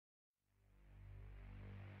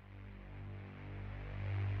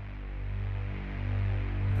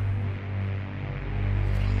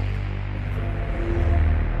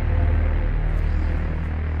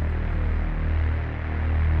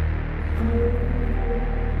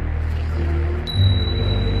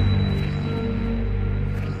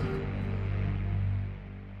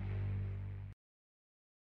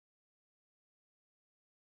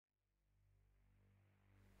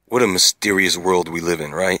What a mysterious world we live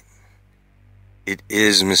in, right? It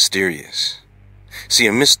is mysterious. See,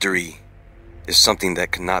 a mystery is something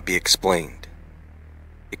that cannot be explained.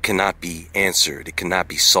 It cannot be answered. It cannot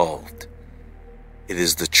be solved. It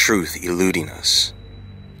is the truth eluding us.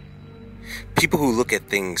 People who look at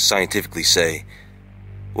things scientifically say,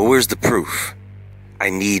 well, where's the proof? I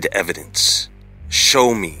need evidence.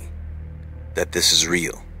 Show me that this is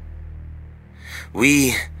real.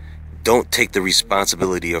 We don't take the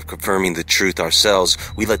responsibility of confirming the truth ourselves.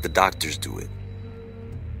 We let the doctors do it.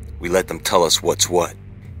 We let them tell us what's what,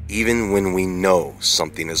 even when we know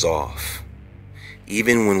something is off.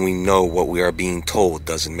 Even when we know what we are being told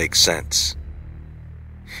doesn't make sense.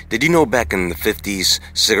 Did you know back in the 50s,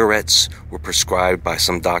 cigarettes were prescribed by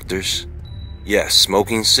some doctors? Yes,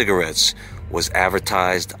 smoking cigarettes was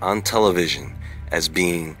advertised on television as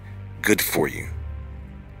being good for you.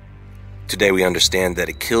 Today we understand that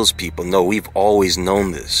it kills people. No, we've always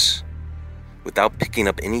known this. Without picking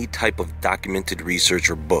up any type of documented research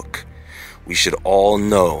or book, we should all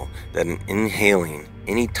know that inhaling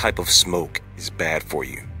any type of smoke is bad for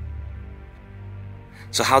you.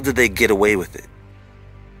 So how did they get away with it?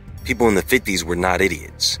 People in the 50s were not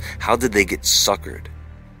idiots. How did they get suckered?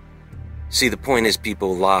 See, the point is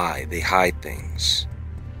people lie, they hide things.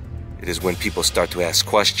 It is when people start to ask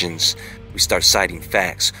questions, we start citing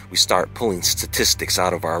facts, we start pulling statistics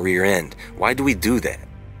out of our rear end. Why do we do that?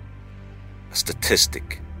 A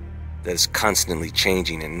statistic that is constantly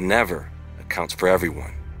changing and never accounts for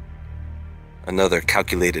everyone. Another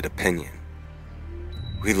calculated opinion.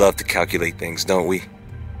 We love to calculate things, don't we?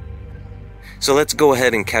 So let's go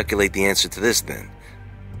ahead and calculate the answer to this then.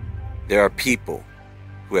 There are people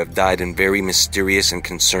who have died in very mysterious and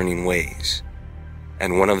concerning ways.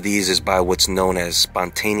 And one of these is by what's known as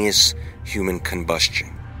spontaneous human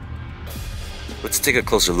combustion. Let's take a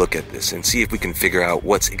closer look at this and see if we can figure out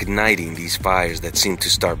what's igniting these fires that seem to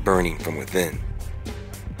start burning from within.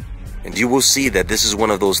 And you will see that this is one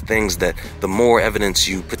of those things that the more evidence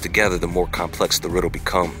you put together, the more complex the riddle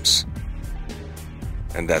becomes.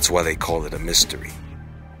 And that's why they call it a mystery.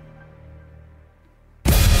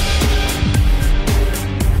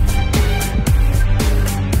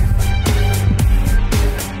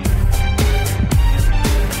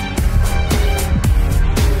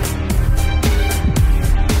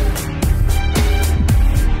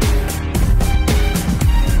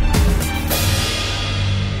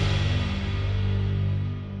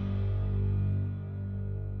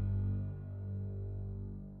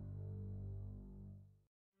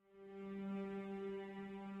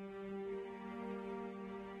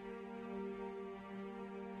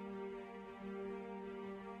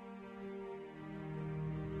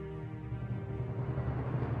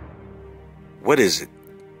 What is it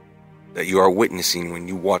that you are witnessing when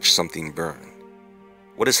you watch something burn?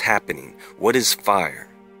 What is happening? What is fire?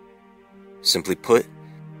 Simply put,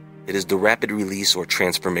 it is the rapid release or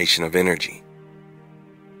transformation of energy.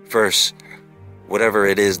 First, whatever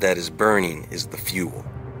it is that is burning is the fuel.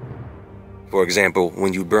 For example,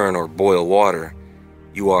 when you burn or boil water,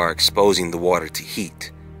 you are exposing the water to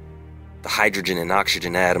heat. The hydrogen and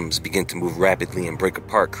oxygen atoms begin to move rapidly and break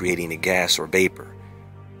apart, creating a gas or vapor,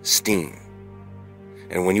 steam.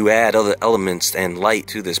 And when you add other elements and light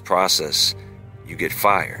to this process, you get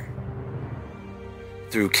fire.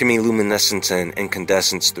 Through chemiluminescence and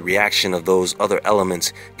incandescence, the reaction of those other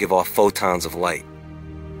elements give off photons of light.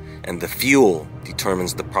 And the fuel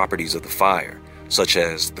determines the properties of the fire, such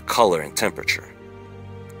as the color and temperature.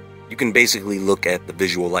 You can basically look at the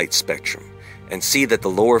visual light spectrum and see that the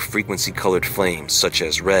lower frequency colored flames, such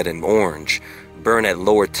as red and orange, burn at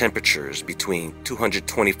lower temperatures between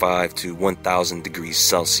 225 to 1000 degrees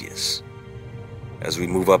Celsius. As we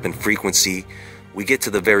move up in frequency, we get to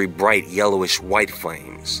the very bright yellowish white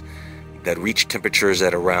flames that reach temperatures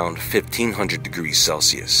at around 1500 degrees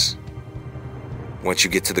Celsius. Once you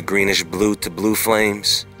get to the greenish blue to blue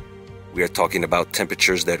flames, we are talking about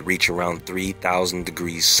temperatures that reach around 3000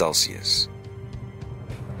 degrees Celsius.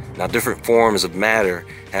 Now, different forms of matter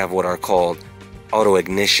have what are called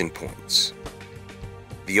autoignition points.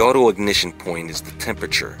 The autoignition point is the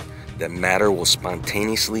temperature that matter will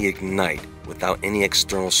spontaneously ignite without any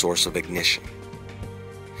external source of ignition.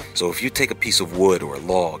 So if you take a piece of wood or a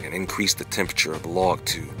log and increase the temperature of the log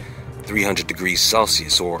to 300 degrees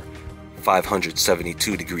Celsius or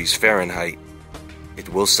 572 degrees Fahrenheit, it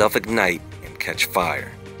will self-ignite and catch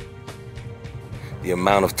fire. The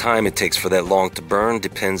amount of time it takes for that log to burn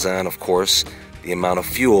depends on, of course, the amount of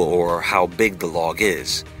fuel or how big the log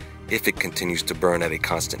is, if it continues to burn at a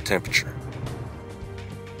constant temperature.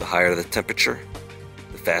 The higher the temperature,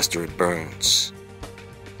 the faster it burns.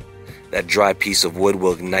 That dry piece of wood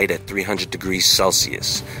will ignite at 300 degrees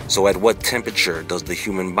Celsius. So at what temperature does the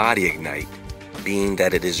human body ignite, being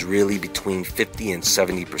that it is really between 50 and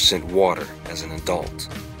 70% water as an adult?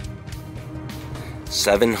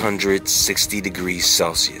 760 degrees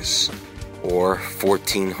Celsius, or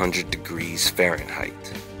 1400 degrees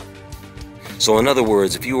Fahrenheit. So in other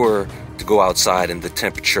words, if you were to go outside and the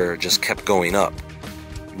temperature just kept going up,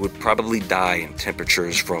 you would probably die in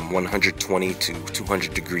temperatures from 120 to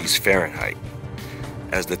 200 degrees Fahrenheit.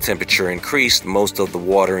 As the temperature increased, most of the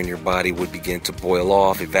water in your body would begin to boil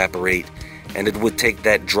off, evaporate, and it would take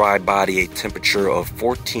that dry body a temperature of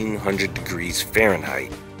 1400 degrees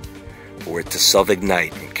Fahrenheit for it to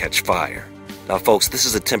self-ignite and catch fire. Now folks, this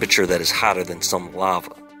is a temperature that is hotter than some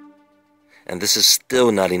lava. And this is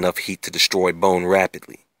still not enough heat to destroy bone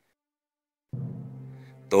rapidly.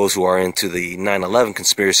 Those who are into the 9/11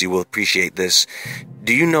 conspiracy will appreciate this.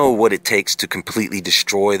 Do you know what it takes to completely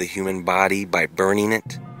destroy the human body by burning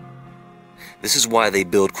it? This is why they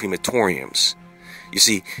build crematoriums. You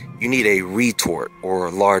see, you need a retort or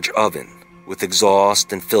a large oven. With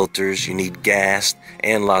exhaust and filters, you need gas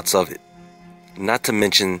and lots of it. Not to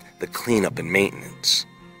mention the cleanup and maintenance.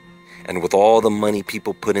 And with all the money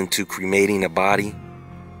people put into cremating a body,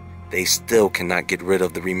 they still cannot get rid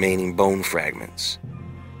of the remaining bone fragments.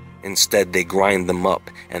 Instead, they grind them up,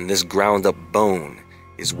 and this ground up bone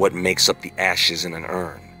is what makes up the ashes in an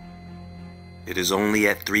urn. It is only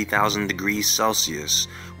at 3000 degrees Celsius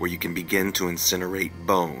where you can begin to incinerate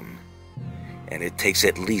bone. And it takes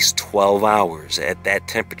at least 12 hours at that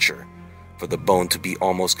temperature for the bone to be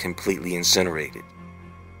almost completely incinerated.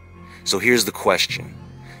 So here's the question.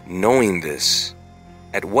 Knowing this,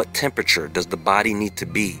 at what temperature does the body need to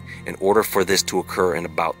be in order for this to occur in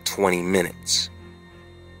about 20 minutes?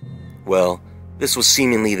 Well, this was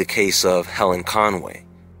seemingly the case of Helen Conway,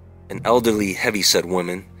 an elderly heavyset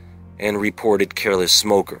woman and reported careless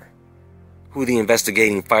smoker, who the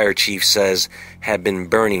investigating fire chief says had been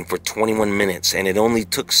burning for 21 minutes, and it only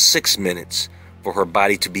took 6 minutes for her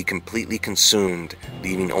body to be completely consumed,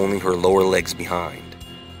 leaving only her lower legs behind.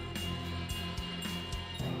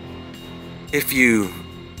 If you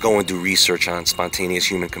go and do research on spontaneous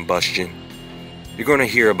human combustion, you're going to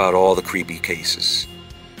hear about all the creepy cases.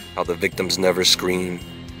 How the victims never scream,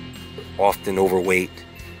 often overweight,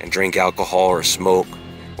 and drink alcohol or smoke,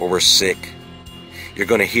 or were sick. You're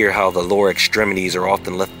going to hear how the lower extremities are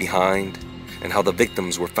often left behind, and how the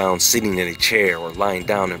victims were found sitting in a chair or lying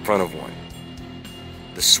down in front of one.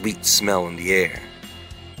 The sweet smell in the air.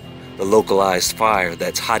 The localized fire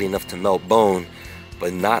that's hot enough to melt bone,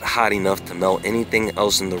 but not hot enough to melt anything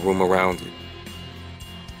else in the room around it.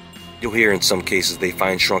 You'll hear in some cases they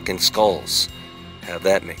find shrunken skulls. How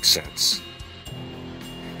that makes sense.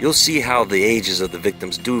 You'll see how the ages of the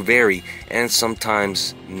victims do vary, and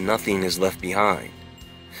sometimes nothing is left behind.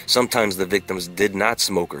 Sometimes the victims did not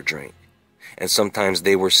smoke or drink, and sometimes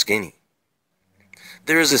they were skinny.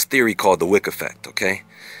 There is this theory called the Wick Effect, okay?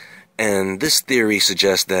 And this theory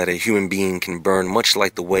suggests that a human being can burn much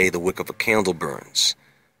like the way the wick of a candle burns.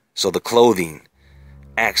 So the clothing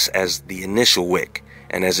acts as the initial wick,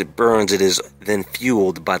 and as it burns, it is then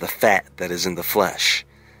fueled by the fat that is in the flesh.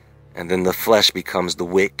 And then the flesh becomes the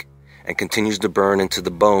wick and continues to burn into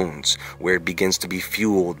the bones, where it begins to be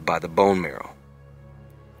fueled by the bone marrow,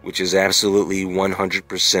 which is absolutely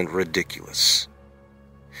 100% ridiculous.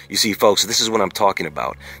 You see, folks, this is what I'm talking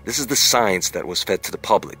about. This is the science that was fed to the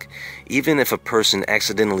public. Even if a person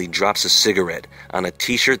accidentally drops a cigarette on a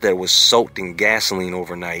t-shirt that was soaked in gasoline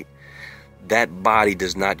overnight, that body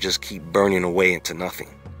does not just keep burning away into nothing.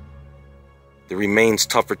 There remains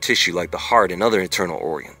tougher tissue like the heart and other internal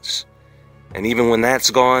organs. And even when that's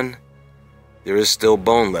gone, there is still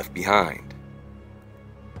bone left behind.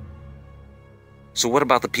 So what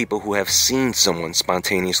about the people who have seen someone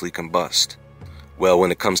spontaneously combust? Well,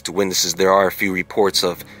 when it comes to witnesses, there are a few reports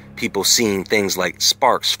of people seeing things like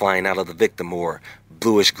sparks flying out of the victim or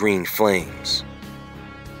bluish-green flames.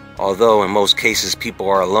 Although in most cases people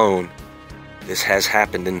are alone, this has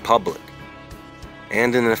happened in public.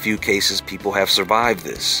 And in a few cases, people have survived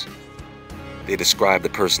this. They describe the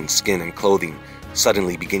person's skin and clothing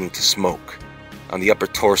suddenly beginning to smoke on the upper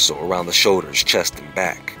torso, around the shoulders, chest, and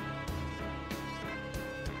back.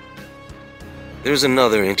 There's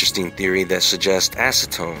another interesting theory that suggests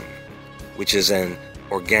acetone, which is an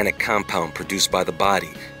organic compound produced by the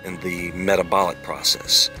body in the metabolic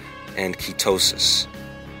process, and ketosis.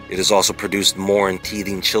 It is also produced more in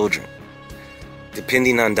teething children.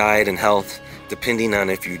 Depending on diet and health, depending on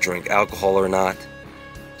if you drink alcohol or not,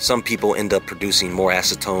 some people end up producing more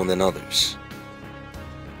acetone than others.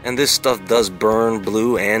 And this stuff does burn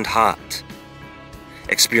blue and hot.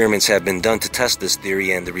 Experiments have been done to test this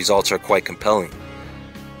theory, and the results are quite compelling.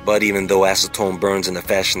 But even though acetone burns in a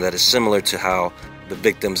fashion that is similar to how the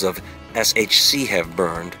victims of SHC have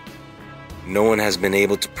burned, no one has been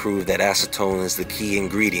able to prove that acetone is the key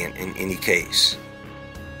ingredient in any case.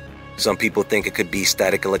 Some people think it could be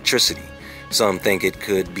static electricity. Some think it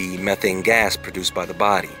could be methane gas produced by the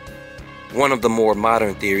body. One of the more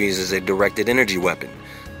modern theories is a directed energy weapon,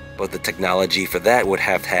 but the technology for that would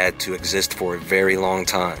have had to exist for a very long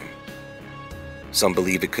time. Some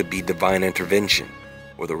believe it could be divine intervention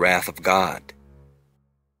or the wrath of God.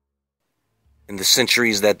 In the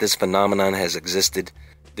centuries that this phenomenon has existed,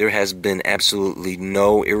 there has been absolutely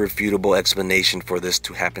no irrefutable explanation for this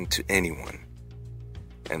to happen to anyone.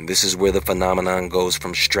 And this is where the phenomenon goes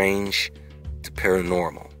from strange to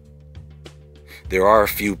paranormal. There are a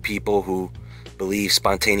few people who believe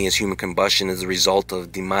spontaneous human combustion is the result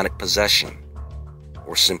of demonic possession,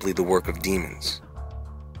 or simply the work of demons.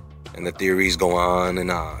 And the theories go on and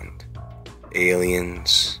on.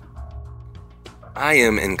 Aliens. I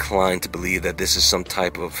am inclined to believe that this is some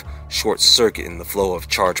type of short circuit in the flow of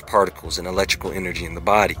charged particles and electrical energy in the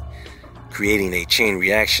body, creating a chain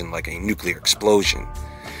reaction like a nuclear explosion.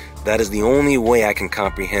 That is the only way I can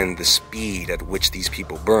comprehend the speed at which these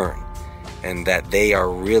people burn, and that they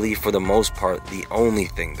are really, for the most part, the only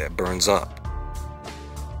thing that burns up.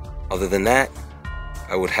 Other than that,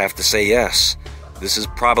 I would have to say yes, this is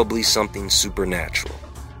probably something supernatural.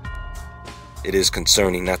 It is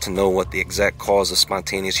concerning not to know what the exact cause of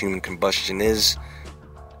spontaneous human combustion is,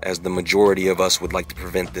 as the majority of us would like to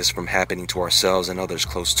prevent this from happening to ourselves and others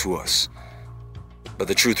close to us. But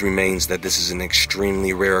the truth remains that this is an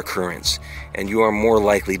extremely rare occurrence, and you are more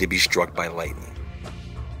likely to be struck by lightning.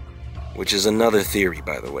 Which is another theory,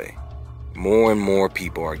 by the way. More and more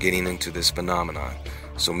people are getting into this phenomenon,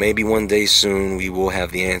 so maybe one day soon we will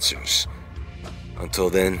have the answers. Until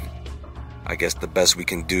then, I guess the best we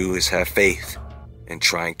can do is have faith and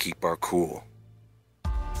try and keep our cool.